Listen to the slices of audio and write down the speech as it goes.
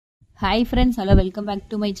Hi friends, hello, welcome back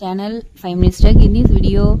to my channel 5 Minutes Tech. In this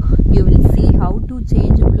video, you will see how to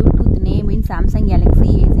change Bluetooth name in Samsung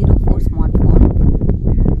Galaxy A04 smartphone.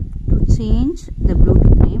 To change the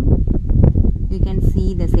Bluetooth name, you can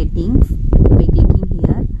see the settings by clicking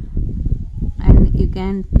here, and you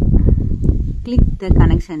can click the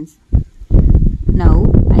connections. Now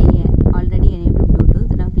I already enabled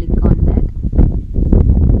Bluetooth. Now click on that.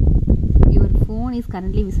 Your phone is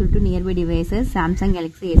currently visible to nearby devices Samsung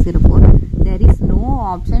Galaxy A04. There is no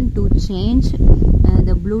option to change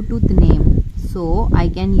the Bluetooth name, so I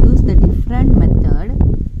can use the different method.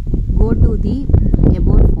 Go to the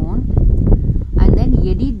about phone and then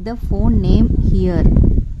edit the phone name here.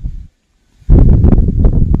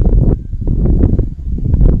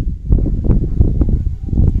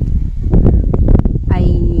 I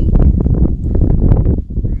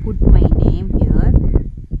put my name here.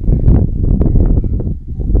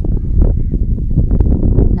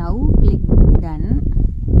 Now click done,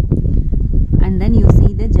 and then you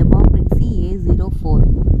see the Galaxy A04.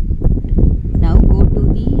 Now go to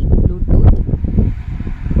the Bluetooth.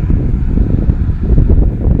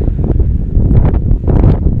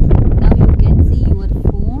 Now you can see your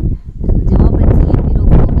phone, Galaxy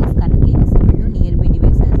A04 is currently visible to nearby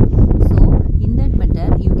devices. So in that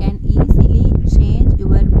method you can easily change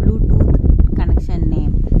your Bluetooth connection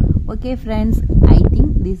name. Okay friends, I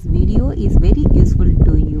think this video is very useful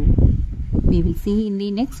to you. We will see in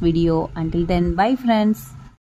the next video. Until then, bye friends.